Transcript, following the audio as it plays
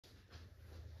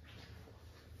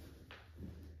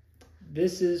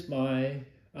This is my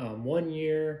 1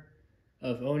 year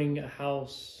of owning a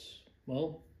house,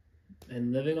 well,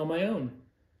 and living on my own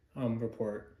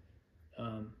report.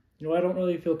 I don't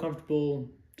really feel comfortable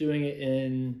doing it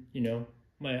in,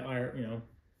 my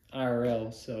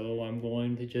IRL, so I'm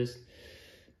going to just.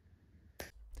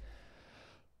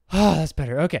 Ah, that's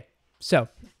better. Okay, so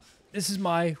this is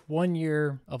my 1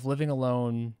 year of living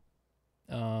alone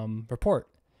report.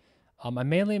 I'm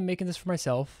mainly making this for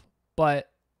myself, but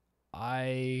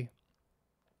I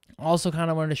also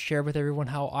kind of wanted to share with everyone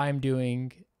how I'm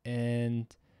doing and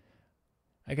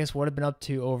I guess what I've been up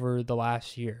to over the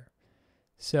last year.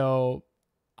 So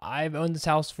I've owned this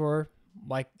house for,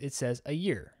 like it says, a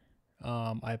year.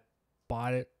 I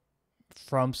bought it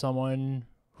from someone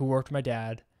who worked with my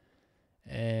dad,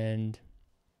 and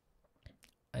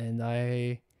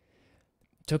I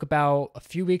took about a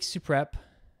few weeks to prep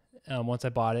once I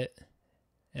bought it,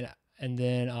 and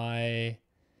then I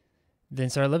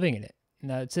started living in it,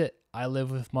 and that's it. I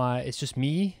live with it's just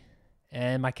me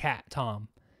and my cat Tom,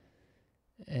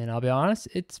 and I'll be honest,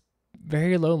 it's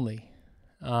very lonely.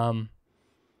 I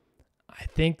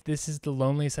think this is the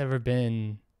loneliest I've ever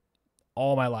been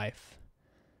all my life.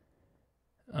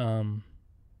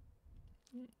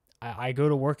 I go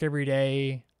to work every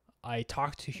day. I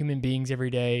talk to human beings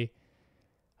every day,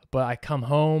 but I come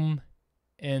home,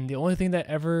 and the only thing that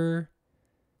ever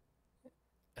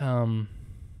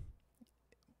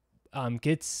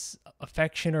gets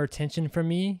affection or attention from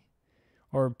me,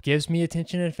 or gives me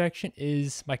attention and affection,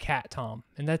 is my cat Tom,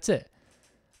 and that's it.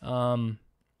 And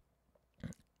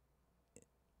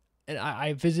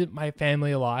I visit my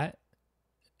family a lot,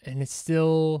 and it's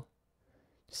still,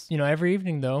 every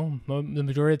evening though, the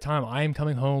majority of the time, I am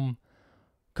coming home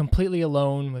completely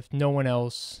alone with no one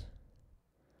else,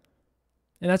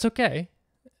 and that's okay.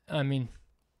 I mean,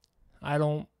 I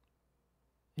don't,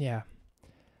 yeah.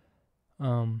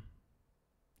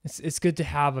 It's good to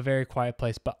have a very quiet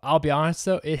place, but I'll be honest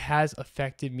though, it has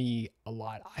affected me a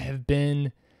lot. I have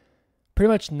been pretty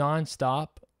much nonstop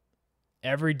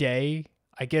every day.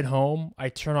 I get home, I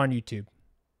turn on YouTube,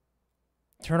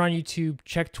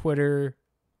 check Twitter,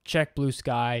 check Blue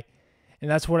Sky, and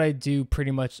that's what I do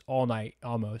pretty much all night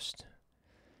almost.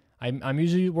 I'm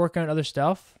usually working on other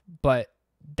stuff, but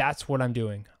that's what I'm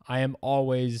doing. I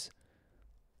always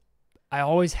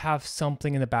have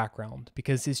something in the background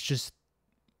because it's just,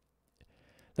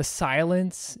 the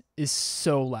silence is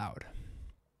so loud.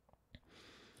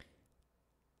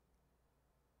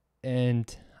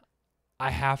 And I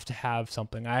have to have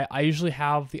something. I usually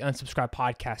have the Unsubscribed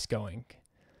podcast going.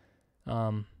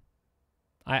 I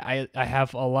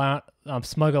have a lot,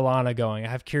 Smug Alana going. I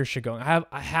have Kirsha going.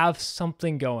 I have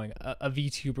something going. A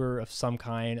VTuber of some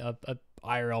kind, a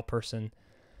IRL person,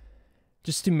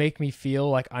 just to make me feel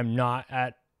like I'm not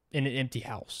in an empty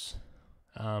house.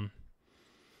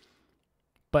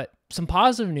 But some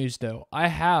positive news though, I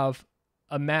have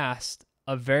amassed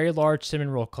a very large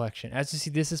cinnamon roll collection. As you see,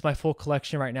 this is my full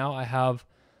collection right now.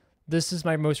 This is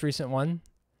my most recent one.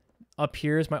 Up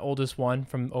here is my oldest one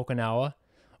from Okinawa.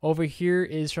 Over here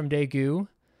is from Daegu.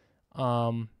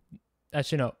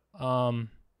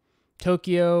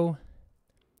 Tokyo,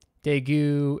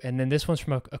 Daegu, and then this one's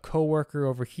from a coworker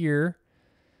over here.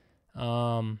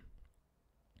 So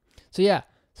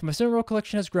my cinnamon roll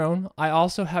collection has grown. I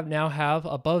also now have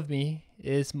above me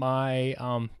is my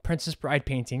Princess Bride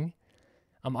painting.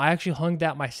 I actually hung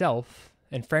that myself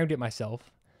and framed it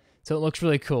myself, so it looks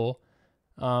really cool.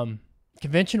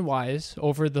 Convention-wise,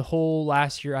 over the whole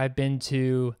last year, I've been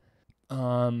to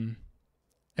a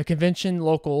convention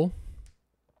local.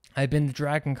 I've been to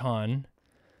Dragon Con.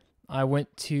 I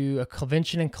went to a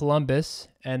convention in Columbus,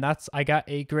 and I got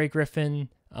a Grey Griffin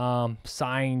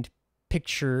signed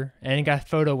picture and got a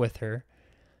photo with her.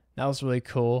 That was really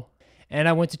cool. And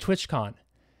I went to TwitchCon.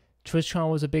 TwitchCon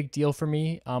was a big deal for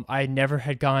me. I never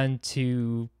had gone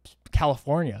to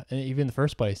California, even in the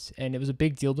first place, and it was a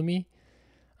big deal to me.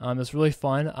 It was really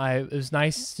fun. It was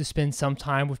nice to spend some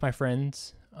time with my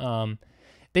friends.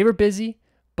 They were busy,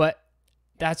 but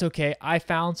that's okay. I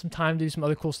found some time to do some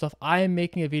other cool stuff. I am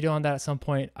making a video on that at some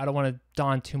point. I don't want to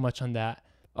dawn too much on that.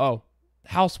 Oh,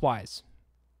 house-wise,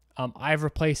 I've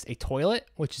replaced a toilet,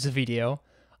 which is a video.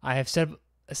 I have set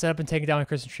up and taken down a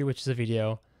Christmas tree, which is a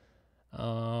video.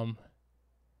 What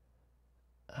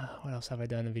else have I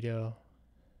done in video? I'm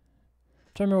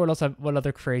trying to remember what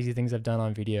other crazy things I've done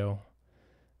on video.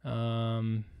 If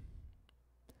I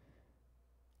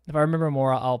remember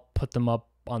more, I'll put them up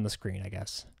on the screen, I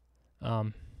guess.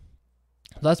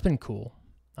 That's been cool.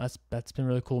 That's been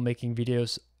really cool, making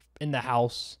videos in the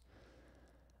house.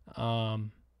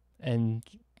 And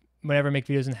whenever I make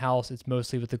videos in the house, it's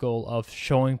mostly with the goal of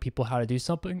showing people how to do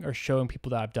something or showing people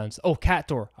that I've done. Oh, cat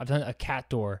door. I've done a cat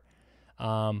door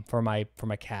for my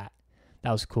cat.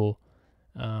 That was cool.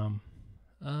 What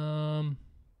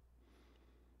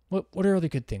are other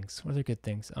good things? What are other good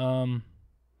things?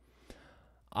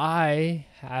 I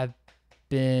have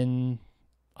been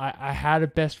I had a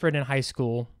best friend in high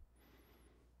school,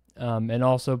 and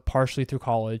also partially through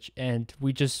college, and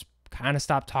we just kind of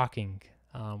stopped talking.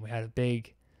 We had a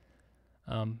big,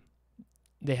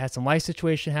 they had some life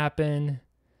situation happen,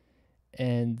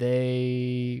 and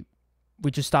we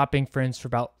just stopped being friends for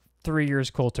about 3 years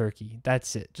cold turkey.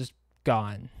 That's it, just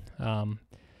gone.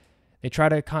 They tried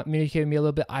to communicate with me a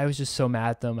little bit. I was just so mad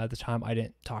at them at the time. I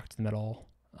didn't talk to them at all.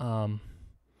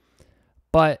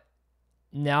 But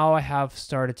now I have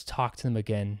started to talk to them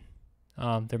again.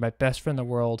 They're my best friend in the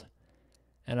world,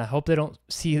 and I hope they don't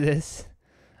see this.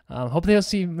 Hope they don't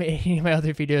see any of my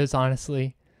other videos,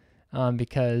 honestly,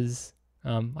 because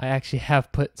I actually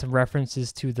have put some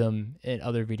references to them in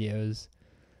other videos.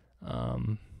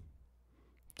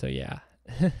 So yeah.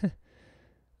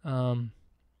 So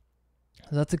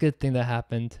that's a good thing that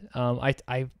happened.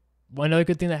 One other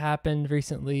good thing that happened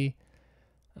recently,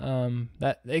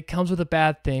 that it comes with a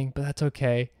bad thing, but that's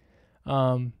okay.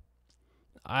 I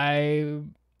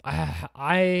am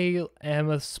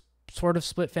a sort of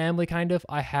split family, kind of.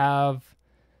 I have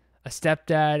a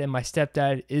stepdad, and my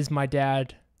stepdad is my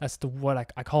dad. That's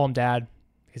what I call him dad,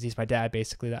 because he's my dad,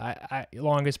 basically. I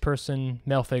longest person,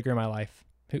 male figure in my life.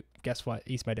 Guess what?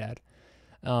 He's my dad.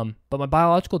 But my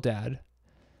biological dad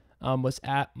was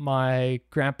at my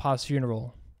grandpa's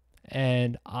funeral,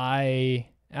 and I,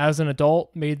 as an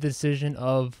adult, made the decision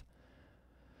of,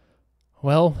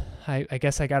 well, I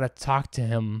guess I gotta talk to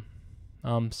him.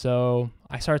 So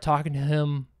I started talking to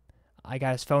him. I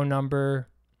got his phone number.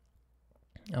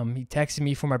 He texted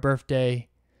me for my birthday,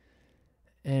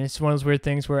 and it's one of those weird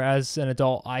things where, as an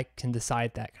adult, I can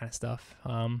decide that kind of stuff.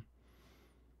 And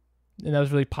that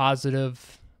was really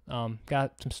positive.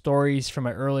 Got some stories from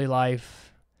my early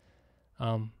life.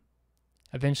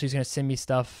 Eventually he's going to send me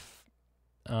stuff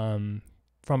from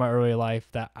my early life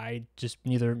that I just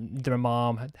neither my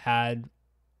mom had.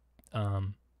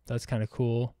 That's kind of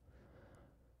cool.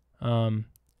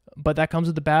 But that comes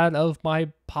with the bad of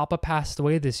my papa passed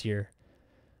away this year.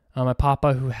 My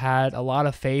papa, who had a lot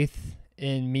of faith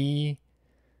in me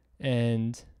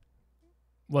and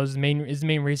is the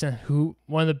main reason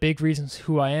one of the big reasons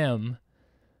who I am.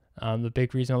 The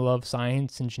big reason I love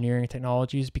science, engineering, and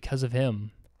technology is because of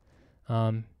him.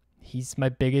 He's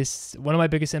one of my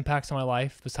biggest impacts on my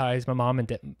life, besides my mom and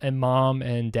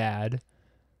dad,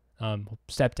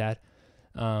 stepdad.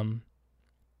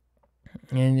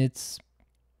 And it's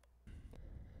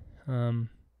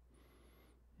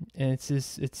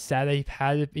it's sad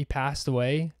that he passed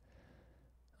away.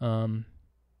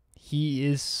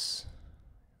 He's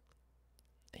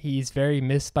very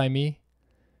missed by me.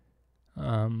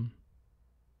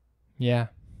 Yeah.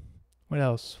 What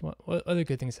else? What other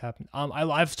good things happened?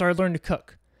 I've started learning to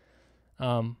cook.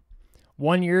 1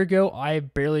 year ago, I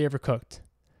barely ever cooked.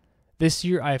 This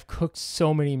year, I've cooked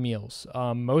so many meals.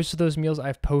 Most of those meals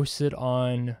I've posted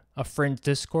on a friend's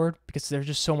Discord because they're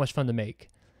just so much fun to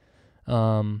make.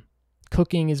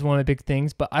 Cooking is one of the big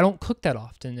things, but I don't cook that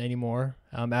often anymore,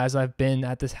 as I've been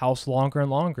at this house longer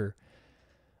and longer.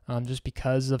 Just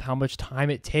because of how much time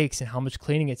it takes and how much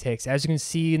cleaning it takes. As you can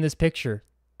see in this picture,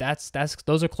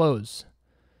 those are clothes.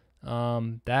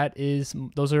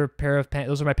 Those are a pair of pants.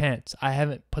 Those are my pants. I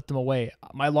haven't put them away.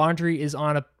 My laundry is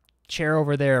on a chair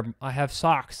over there. I have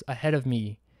socks ahead of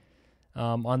me,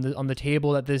 on the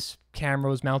table that this camera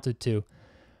was mounted to.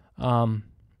 I've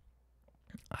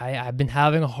been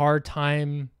having a hard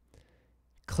time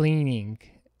cleaning,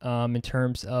 in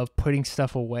terms of putting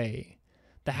stuff away.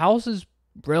 The house is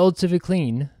relatively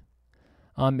clean.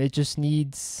 It just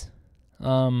needs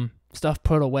stuff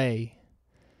put away.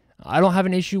 I don't have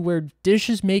an issue where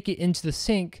dishes make it into the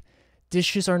sink,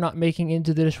 dishes are not making it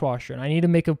into the dishwasher, and I need to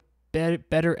make a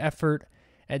better effort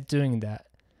at doing that.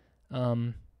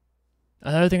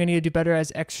 Another thing I need to do better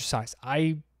is exercise.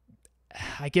 I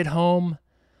get home,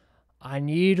 I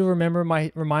need to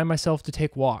remind myself to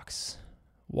take walks.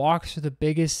 Walks are the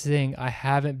biggest thing I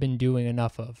haven't been doing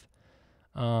enough of.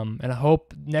 And I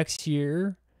hope next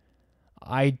year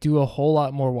I do a whole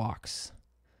lot more walks.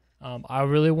 I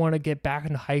really want to get back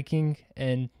into hiking,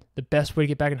 and the best way to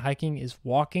get back into hiking is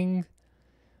walking,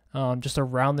 just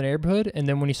around the neighborhood. And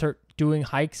then when you start doing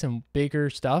hikes and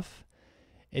bigger stuff,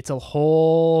 it's a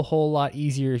whole lot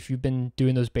easier if you've been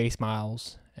doing those base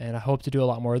miles. And I hope to do a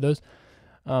lot more of those.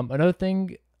 Another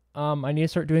thing I need to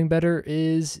start doing better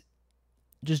is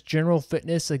just general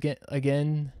fitness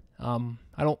again.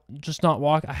 I don't just not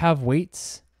walk. I have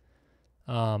weights.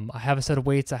 I have a set of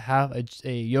weights. I have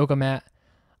a yoga mat.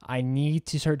 I need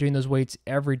to start doing those weights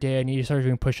every day. I need to start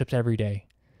doing push-ups every day.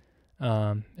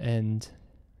 And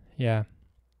yeah.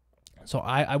 So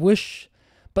I wish,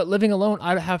 but living alone,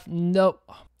 I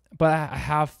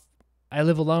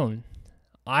live alone.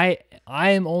 I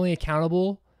am only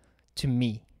accountable to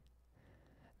me.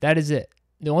 That is it.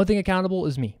 The only thing accountable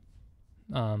is me.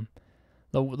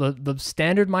 The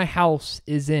standard my house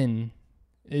is in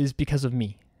is because of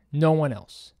me, no one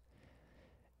else.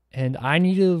 And I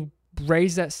need to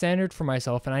raise that standard for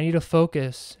myself, and I need to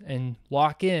focus and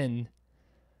lock in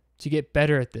to get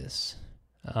better at this.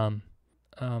 Yeah.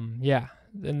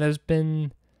 And there's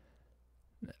been,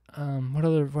 what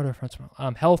other fronts?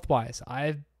 Health wise,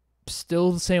 I'm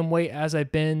still the same weight as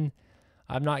I've been.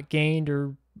 I've not gained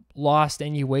or lost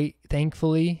any weight,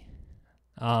 thankfully.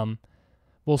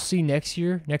 We'll see next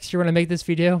year. Next year when I make this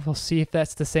video, we'll see if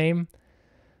that's the same.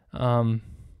 What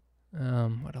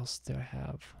else do I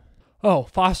have? Oh,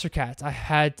 foster cats. I've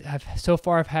had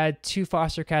 2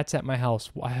 foster cats at my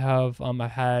house. I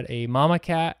had a mama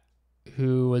cat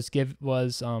who was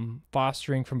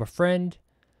fostering from a friend.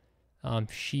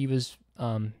 She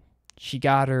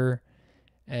got her,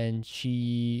 and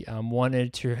she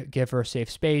wanted to give her a safe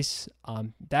space.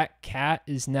 That cat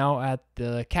is now at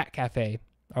the cat cafe.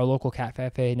 Our local cat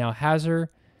cafe now has her,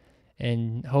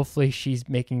 and hopefully she's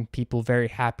making people very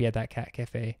happy at that cat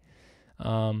cafe.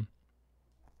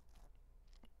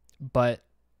 But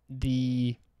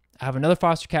I have another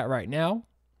foster cat right now.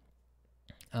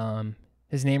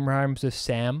 His name rhymes with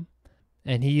Sam,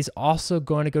 and he's also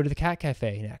going to go to the cat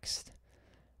cafe next.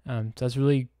 So that's a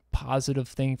really positive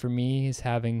thing for me, is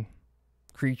having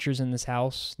creatures in this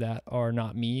house that are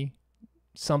not me,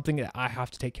 something that I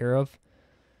have to take care of.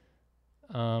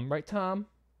 Right, Tom?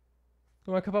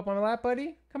 You want to come up on my lap,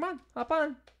 buddy? Come on, hop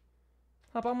on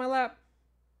my lap.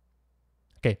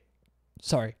 Okay,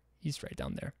 sorry, he's right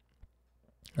down there.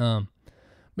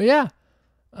 But yeah,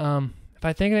 if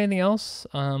I think of anything else,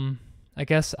 I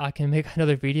guess I can make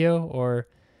another video, or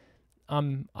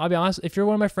I'll be honest, if you're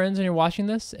one of my friends and you're watching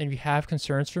this and you have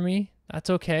concerns for me, that's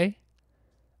okay.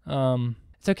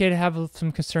 It's okay to have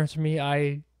some concerns for me.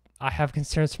 I have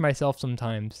concerns for myself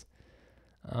sometimes.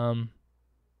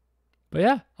 But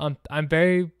yeah, I'm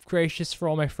very gracious for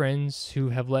all my friends who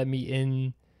have let me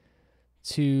in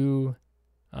to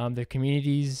their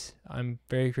communities. I'm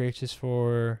very gracious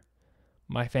for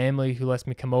my family who lets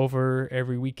me come over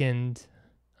every weekend.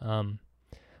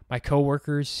 My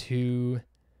coworkers who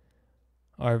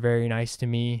are very nice to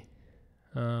me.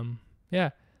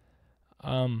 Yeah.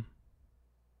 So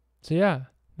yeah,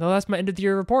 no, that's my end of the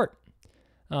year report.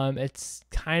 It's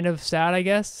kind of sad, I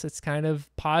guess. It's kind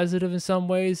of positive in some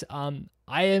ways. I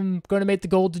am going to make the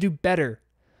goal to do better.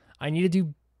 I need to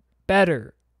do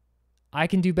better. I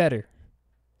can do better.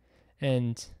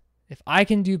 And if I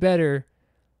can do better,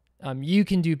 you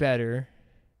can do better.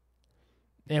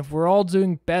 And if we're all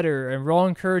doing better and we're all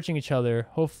encouraging each other,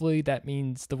 hopefully that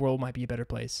means the world might be a better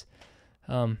place.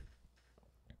 I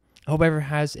hope everyone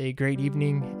has a great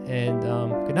evening, and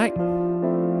good night.